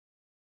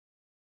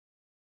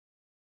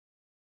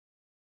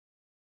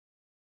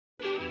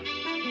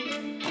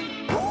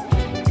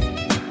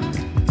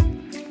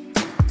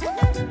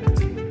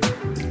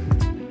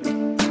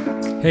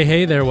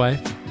Hey there,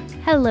 wife.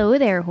 Hello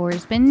there,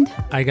 husband.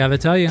 I gotta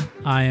tell you,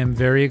 I am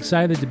very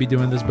excited to be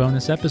doing this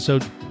bonus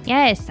episode.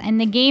 Yes, and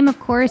the game, of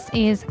course,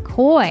 is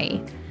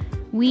Koi.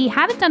 We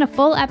haven't done a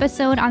full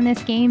episode on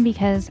this game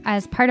because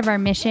as part of our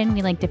mission,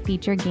 we like to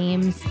feature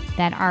games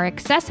that are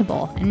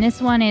accessible. And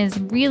this one is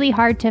really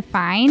hard to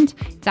find.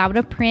 It's out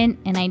of print,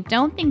 and I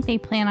don't think they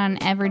plan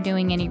on ever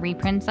doing any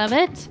reprints of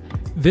it.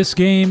 This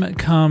game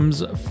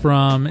comes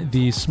from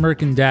the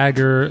Smirk and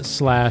Dagger /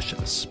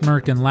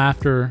 Smirk and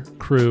Laughter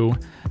crew.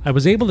 I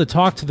was able to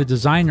talk to the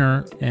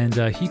designer, and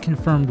he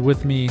confirmed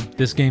with me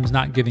this game's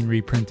not getting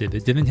reprinted.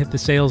 It didn't hit the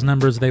sales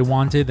numbers they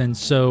wanted, and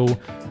so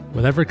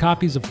whatever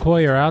copies of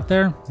Koi are out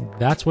there,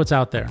 that's what's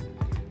out there.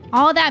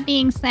 All that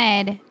being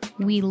said,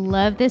 we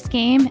love this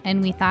game,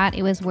 and we thought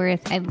it was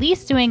worth at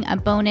least doing a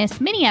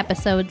bonus mini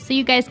episode so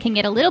you guys can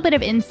get a little bit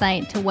of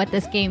insight to what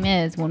this game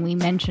is when we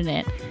mention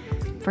it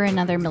for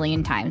another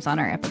million times on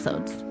our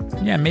episodes.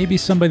 Yeah, maybe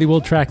somebody will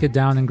track it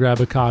down and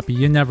grab a copy.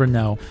 You never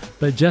know.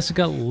 But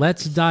Jessica,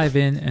 let's dive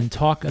in and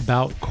talk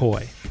about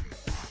Koi.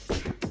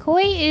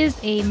 Koi is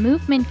a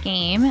movement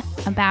game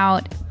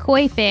about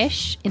koi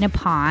fish in a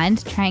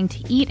pond trying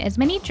to eat as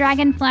many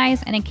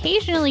dragonflies and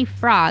occasionally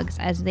frogs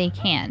as they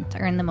can to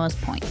earn the most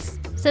points.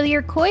 So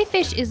your koi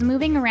fish is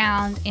moving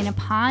around in a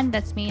pond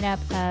that's made up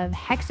of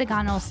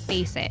hexagonal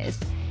spaces.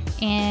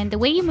 And the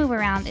way you move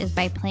around is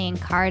by playing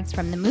cards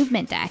from the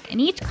movement deck.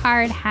 And each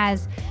card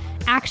has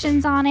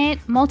actions on it,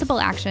 multiple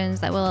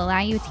actions that will allow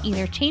you to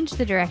either change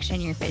the direction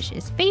your fish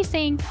is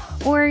facing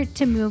or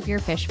to move your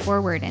fish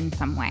forward in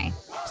some way.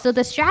 So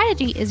the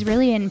strategy is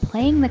really in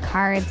playing the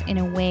cards in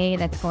a way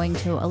that's going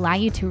to allow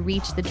you to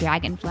reach the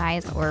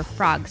dragonflies or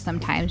frogs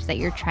sometimes that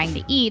you're trying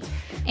to eat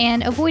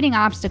and avoiding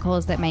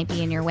obstacles that might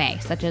be in your way,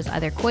 such as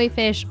other koi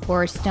fish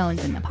or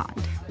stones in the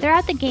pond.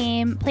 Throughout the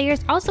game, players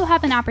also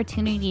have an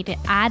opportunity to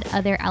add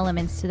other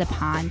elements to the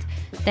pond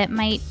that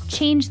might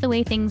change the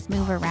way things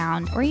move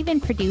around or even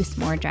produce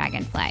more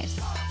dragonflies.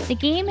 The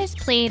game is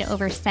played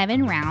over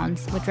 7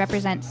 rounds, which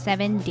represents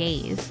 7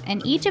 days,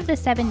 and each of the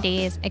 7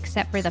 days,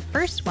 except for the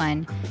first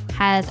one,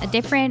 has a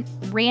different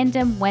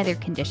random weather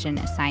condition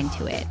assigned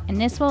to it, and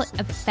this will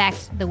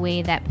affect the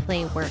way that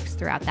play works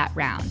throughout that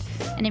round.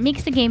 And it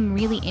makes the game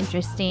really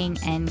interesting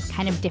and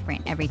kind of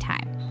different every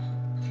time.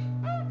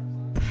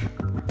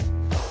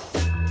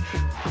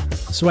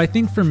 So I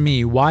think for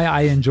me, why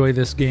I enjoy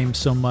this game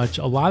so much,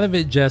 a lot of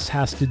it just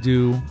has to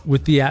do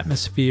with the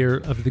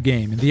atmosphere of the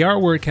game. And the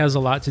artwork has a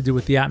lot to do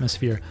with the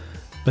atmosphere,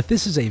 but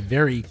this is a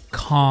very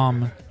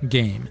calm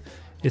game.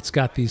 It's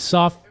got these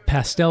soft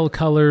pastel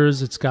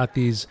colors, it's got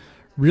these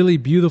really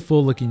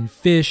beautiful looking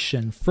fish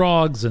and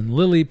frogs and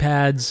lily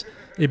pads.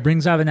 It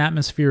brings out an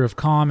atmosphere of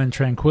calm and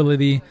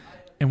tranquility,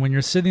 and when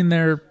you're sitting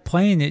there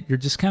playing it, you're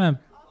just kind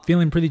of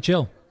feeling pretty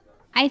chill.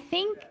 I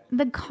think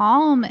the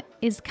calm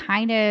is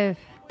kind of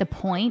the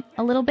point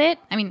a little bit.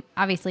 I mean,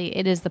 obviously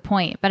it is the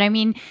point, but I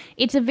mean,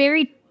 it's a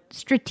very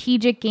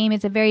strategic game.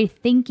 It's a very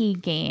thinky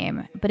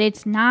game, but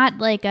it's not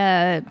like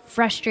a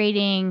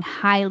frustrating,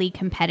 highly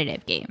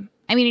competitive game.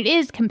 I mean, it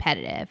is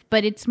competitive,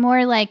 but it's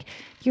more like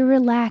you're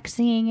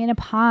relaxing in a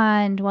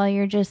pond while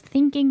you're just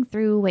thinking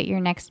through what your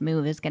next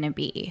move is going to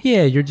be.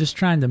 Yeah, you're just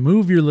trying to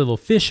move your little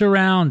fish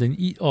around and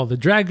eat all the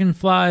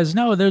dragonflies.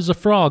 No, there's a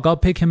frog. I'll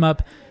pick him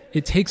up.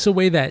 It takes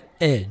away that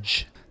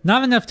edge.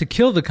 Not enough to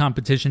kill the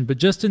competition, but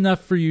just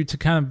enough for you to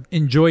kind of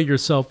enjoy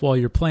yourself while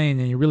you're playing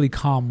in a really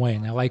calm way,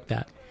 and I like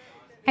that.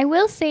 I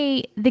will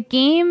say the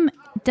game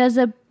does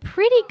a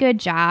pretty good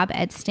job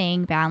at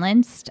staying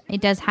balanced. It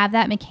does have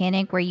that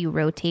mechanic where you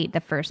rotate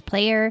the first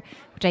player,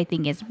 which I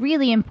think is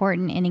really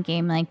important in a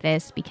game like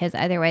this because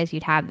otherwise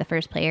you'd have the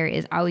first player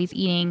is always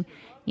eating,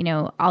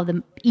 all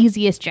the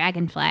easiest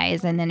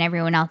dragonflies and then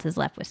everyone else is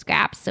left with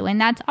scraps. So when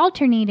that's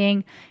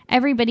alternating,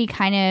 everybody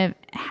kind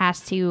of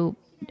has to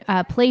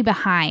play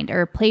behind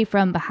or play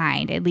from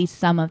behind at least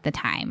some of the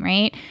time,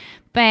 right?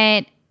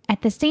 But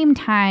at the same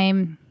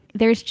time,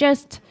 there's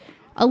just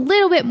a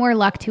little bit more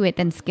luck to it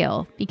than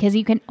skill because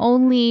you can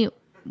only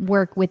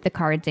work with the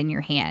cards in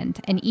your hand.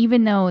 And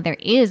even though there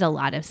is a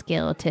lot of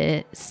skill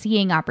to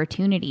seeing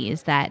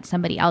opportunities that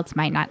somebody else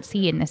might not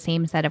see in the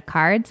same set of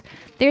cards,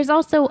 there's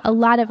also a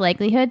lot of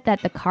likelihood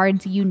that the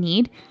cards you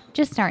need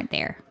just aren't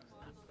there.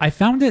 I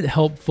found it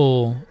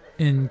helpful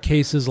in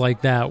cases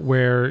like that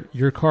where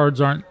your cards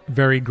aren't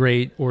very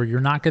great or you're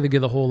not going to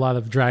get a whole lot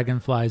of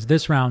dragonflies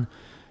this round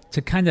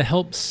to kind of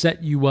help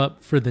set you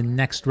up for the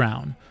next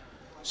round.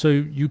 So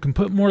you can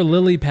put more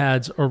lily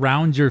pads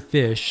around your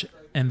fish,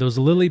 and those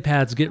lily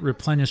pads get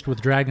replenished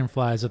with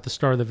dragonflies at the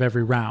start of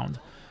every round.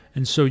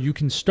 And so you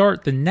can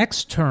start the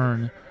next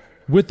turn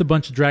with a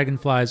bunch of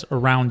dragonflies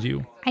around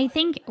you. I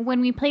think when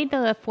we played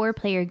the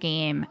 4-player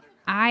game,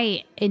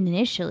 I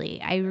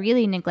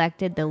really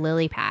neglected the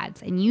lily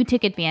pads, and you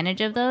took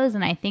advantage of those,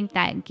 and I think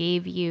that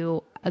gave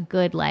you a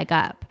good leg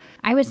up.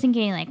 I was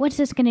thinking, like, what's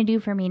this going to do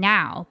for me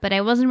now? But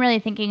I wasn't really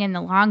thinking in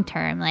the long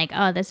term, like,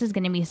 oh, this is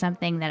going to be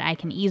something that I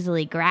can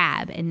easily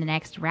grab in the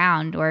next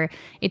round, or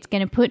it's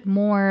going to put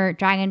more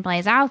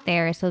dragonflies out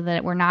there so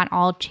that we're not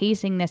all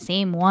chasing the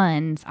same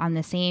ones on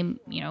the same,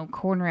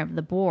 corner of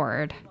the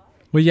board.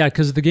 Well, yeah,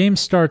 because the game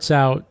starts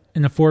out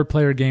in a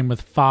 4-player game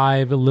with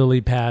 5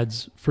 lily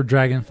pads for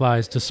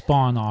dragonflies to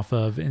spawn off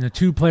of. In a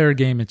 2-player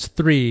game, it's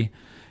 3.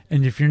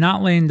 And if you're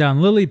not laying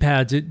down lily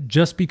pads, it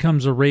just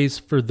becomes a race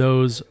for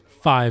those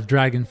 5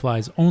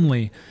 dragonflies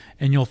only.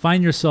 And you'll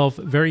find yourself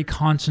very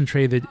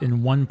concentrated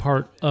in one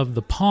part of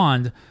the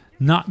pond,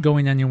 not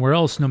going anywhere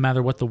else, no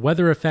matter what the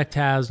weather effect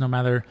has, no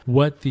matter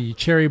what the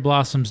cherry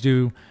blossoms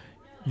do.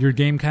 Your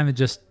game kind of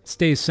just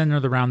stays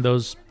centered around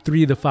those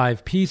 3 to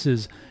 5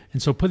 pieces.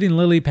 And so putting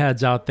lily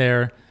pads out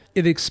there,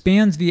 it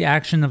expands the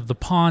action of the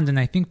pond, and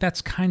I think that's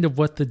kind of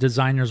what the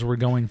designers were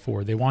going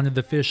for. They wanted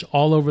the fish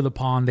all over the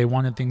pond. They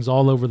wanted things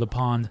all over the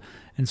pond.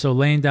 And so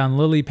laying down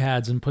lily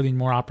pads and putting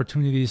more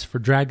opportunities for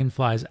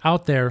dragonflies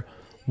out there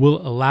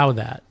will allow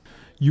that.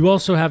 You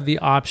also have the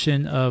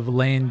option of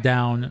laying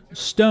down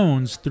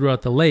stones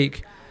throughout the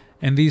lake,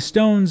 and these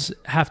stones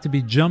have to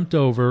be jumped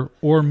over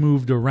or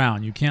moved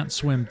around. You can't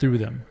swim through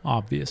them,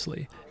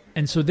 obviously.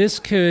 And so this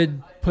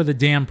could put a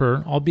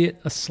damper, albeit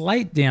a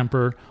slight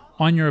damper,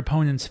 on your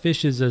opponent's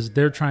fishes as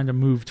they're trying to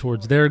move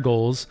towards their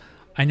goals.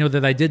 I know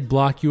that I did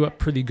block you up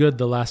pretty good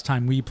the last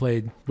time we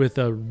played with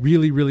a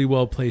really, really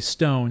well-placed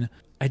stone.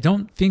 I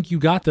don't think you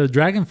got the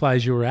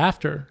dragonflies you were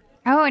after.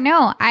 Oh,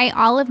 no.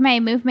 All of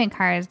my movement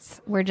cards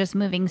were just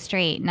moving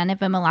straight. None of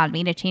them allowed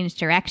me to change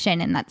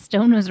direction, and that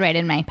stone was right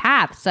in my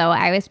path, so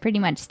I was pretty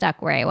much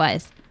stuck where I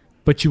was.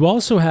 But you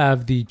also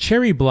have the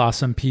cherry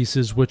blossom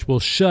pieces, which will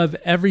shove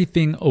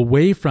everything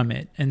away from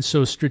it. And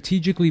so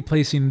strategically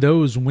placing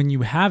those when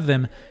you have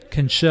them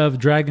can shove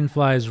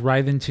dragonflies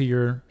right into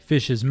your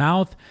fish's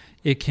mouth.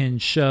 It can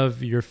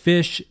shove your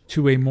fish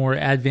to a more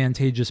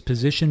advantageous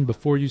position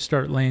before you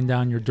start laying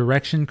down your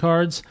direction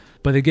cards.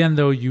 But again,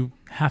 though, you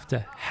have to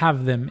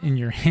have them in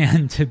your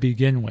hand to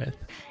begin with.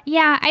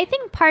 Yeah, I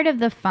think part of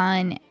the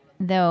fun,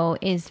 though,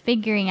 is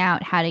figuring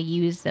out how to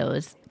use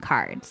those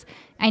cards.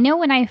 I know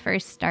when I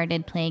first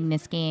started playing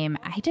this game,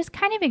 I just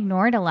kind of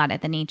ignored a lot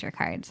of the nature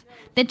cards.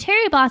 The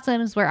cherry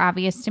blossoms were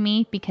obvious to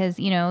me because,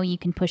 you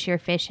can push your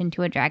fish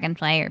into a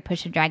dragonfly or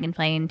push a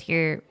dragonfly into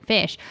your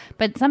fish.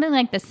 But something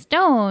like the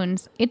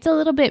stones, it's a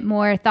little bit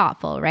more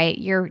thoughtful, right?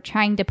 You're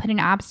trying to put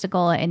an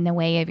obstacle in the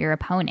way of your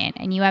opponent,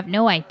 and you have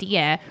no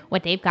idea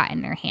what they've got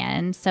in their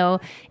hand. So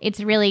it's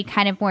really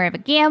kind of more of a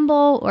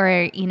gamble,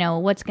 or,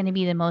 what's going to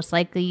be the most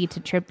likely to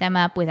trip them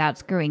up without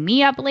screwing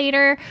me up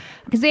later,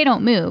 because they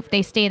don't move.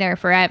 They stay there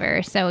forever.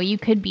 So you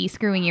could be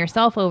screwing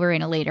yourself over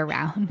in a later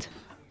round.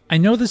 I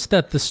noticed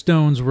that the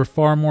stones were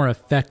far more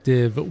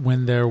effective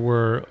when there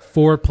were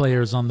 4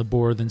 players on the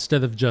board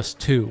instead of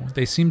just 2.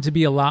 They seemed to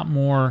be a lot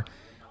more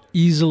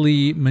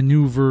easily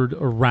maneuvered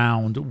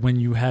around when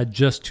you had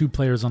just 2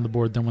 players on the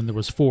board than when there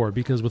was 4.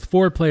 Because with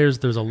 4 players,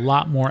 there's a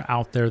lot more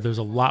out there. There's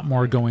a lot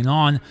more going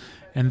on.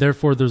 And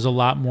therefore, there's a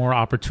lot more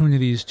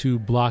opportunities to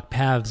block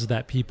paths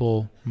that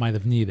people might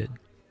have needed.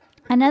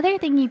 Another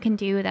thing you can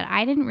do that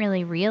I didn't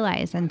really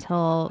realize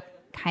until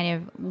kind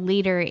of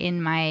later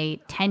in my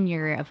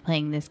tenure of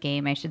playing this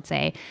game, I should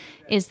say,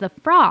 is the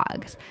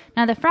frogs.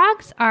 Now, the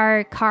frogs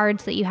are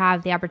cards that you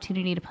have the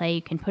opportunity to play.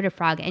 You can put a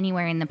frog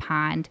anywhere in the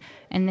pond.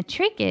 And the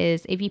trick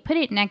is, if you put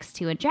it next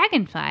to a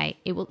dragonfly,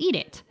 it will eat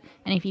it.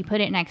 And if you put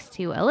it next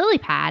to a lily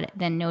pad,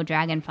 then no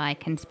dragonfly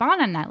can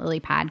spawn on that lily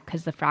pad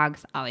because the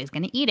frog's always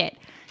going to eat it.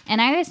 And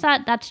I always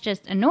thought that's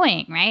just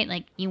annoying, right?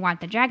 Like, you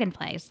want the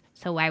dragonflies,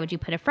 so why would you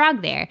put a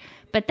frog there?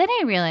 But then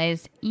I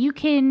realized you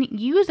can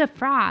use a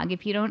frog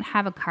if you don't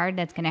have a card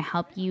that's going to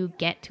help you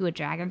get to a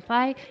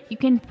dragonfly. You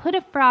can put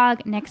a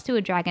frog next to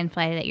a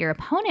dragonfly that your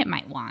opponent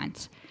might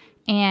want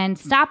and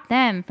stop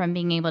them from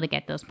being able to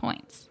get those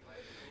points.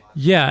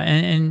 Yeah,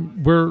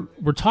 and we're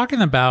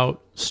talking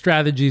about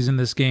strategies in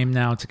this game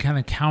now to kind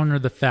of counter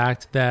the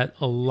fact that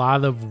a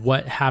lot of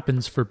what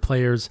happens for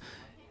players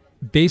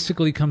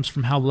basically comes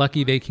from how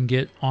lucky they can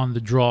get on the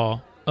draw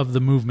of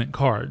the movement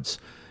cards.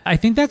 I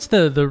think that's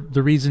the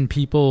reason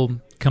people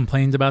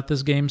complained about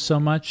this game so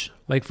much.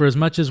 Like, for as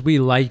much as we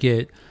like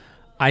it,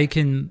 I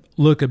can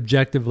look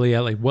objectively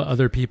at like what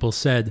other people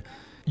said.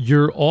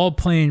 You're all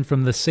playing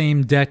from the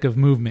same deck of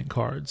movement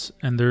cards,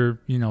 and they're,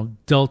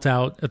 dealt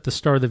out at the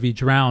start of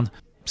each round.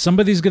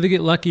 Somebody's going to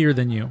get luckier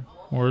than you,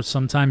 or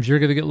sometimes you're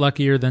going to get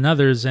luckier than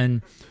others,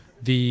 and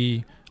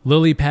the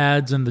lily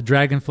pads and the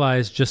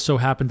dragonflies just so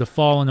happen to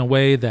fall in a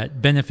way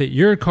that benefit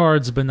your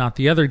cards but not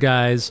the other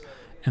guys,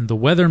 and the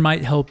weather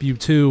might help you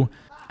too.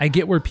 I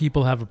get where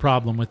people have a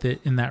problem with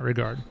it in that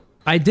regard.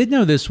 I did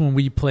know this when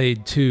we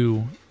played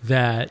too,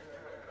 that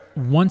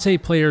once a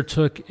player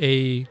took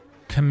a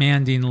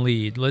commanding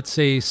lead, let's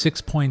say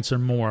 6 points or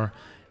more,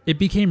 it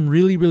became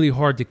really, really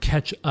hard to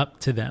catch up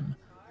to them.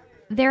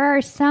 There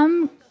are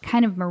some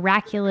kind of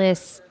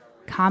miraculous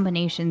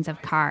combinations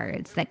of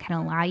cards that can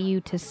allow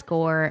you to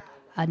score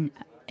an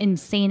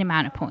insane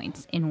amount of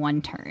points in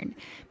one turn,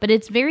 but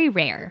it's very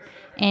rare.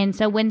 And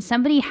so when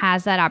somebody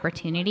has that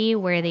opportunity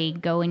where they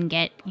go and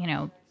get,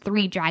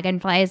 3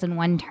 dragonflies in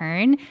one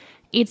turn,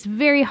 it's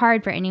very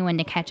hard for anyone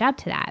to catch up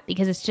to that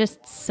because it's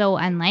just so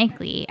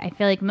unlikely. I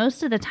feel like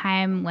most of the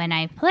time when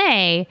I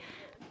play,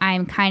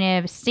 I'm kind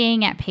of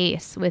staying at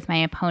pace with my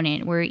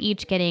opponent. We're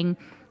each getting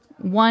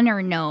one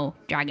or no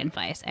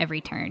dragonflies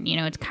every turn. You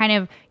know, it's kind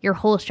of your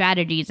whole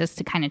strategy is just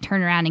to kind of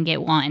turn around and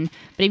get one.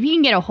 But if you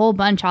can get a whole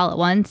bunch all at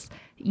once,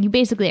 you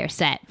basically are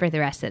set for the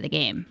rest of the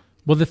game.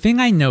 Well, the thing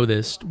I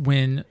noticed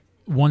when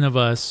one of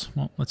us,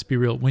 well, let's be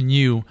real, when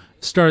you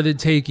started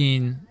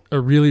taking a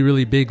really,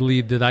 really big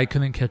lead that I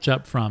couldn't catch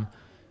up from,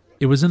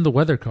 it was in the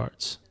weather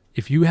cards.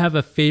 If you have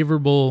a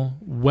favorable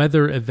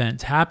weather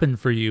event happen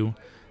for you,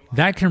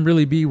 that can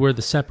really be where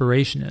the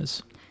separation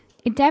is.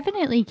 It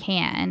definitely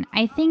can.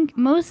 I think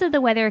most of the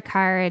weather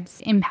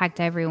cards impact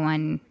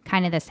everyone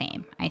kind of the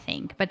same, I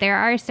think. But there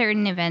are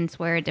certain events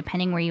where,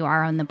 depending where you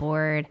are on the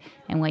board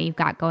and what you've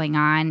got going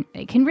on,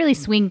 it can really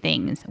swing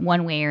things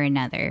one way or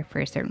another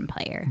for a certain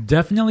player.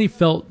 Definitely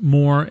felt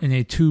more in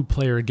a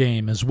two-player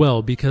game as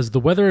well, because the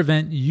weather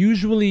event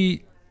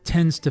usually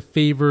tends to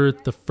favor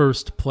the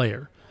first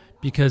player,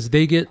 because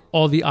they get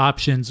all the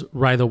options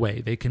right away.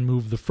 They can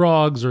move the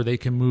frogs, or they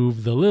can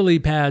move the lily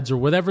pads, or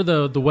whatever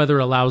the weather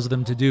allows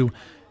them to do.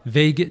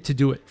 They get to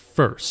do it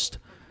first.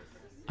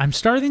 I'm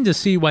starting to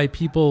see why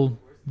people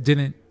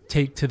didn't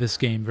take to this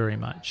game very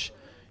much.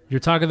 You're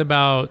talking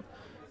about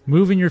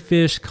moving your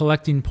fish,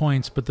 collecting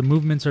points, but the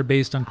movements are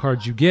based on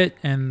cards you get,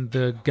 and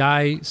the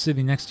guy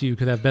sitting next to you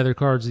could have better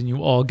cards than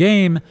you all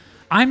game.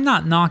 I'm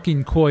not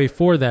knocking Koi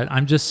for that.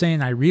 I'm just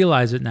saying I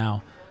realize it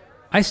now.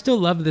 I still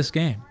love this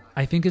game.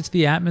 I think it's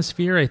the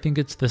atmosphere. I think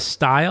it's the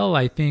style.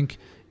 I think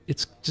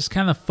it's just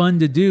kind of fun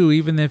to do,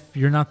 even if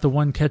you're not the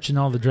one catching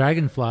all the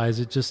dragonflies.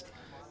 It just,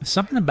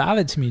 something about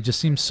it to me just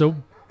seems so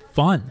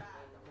fun.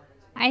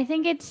 I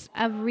think it's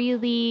a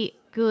really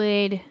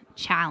good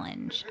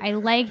challenge. I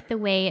like the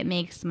way it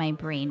makes my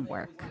brain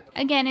work.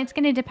 Again, it's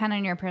going to depend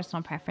on your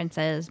personal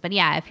preferences. But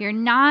yeah, if you're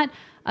not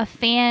a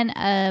fan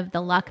of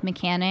the luck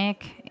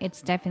mechanic,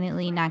 it's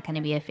definitely not going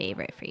to be a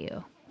favorite for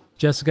you.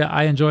 Jessica,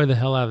 I enjoy the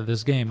hell out of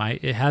this game.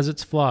 It has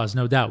its flaws,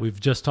 no doubt. We've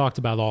just talked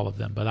about all of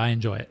them, but I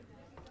enjoy it.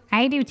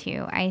 I do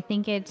too. I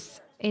think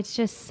it's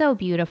just so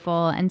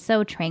beautiful and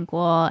so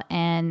tranquil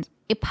and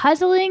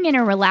puzzling in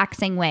a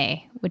relaxing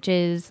way, which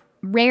is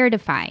rare to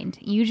find.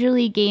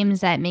 Usually games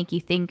that make you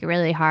think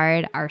really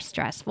hard are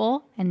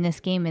stressful, and this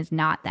game is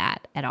not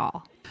that at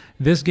all.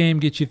 This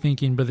game gets you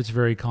thinking, but it's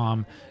very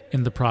calm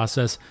in the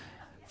process.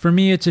 For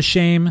me, it's a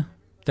shame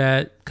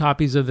that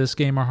copies of this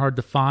game are hard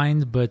to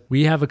find, but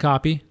we have a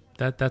copy.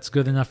 That's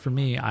good enough for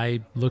me.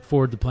 I look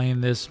forward to playing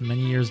this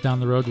many years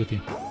down the road with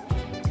you.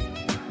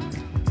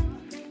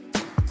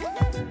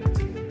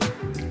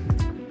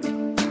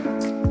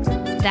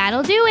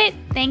 That'll do it.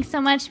 Thanks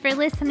so much for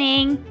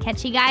listening.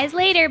 Catch you guys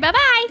later.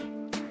 Bye-bye.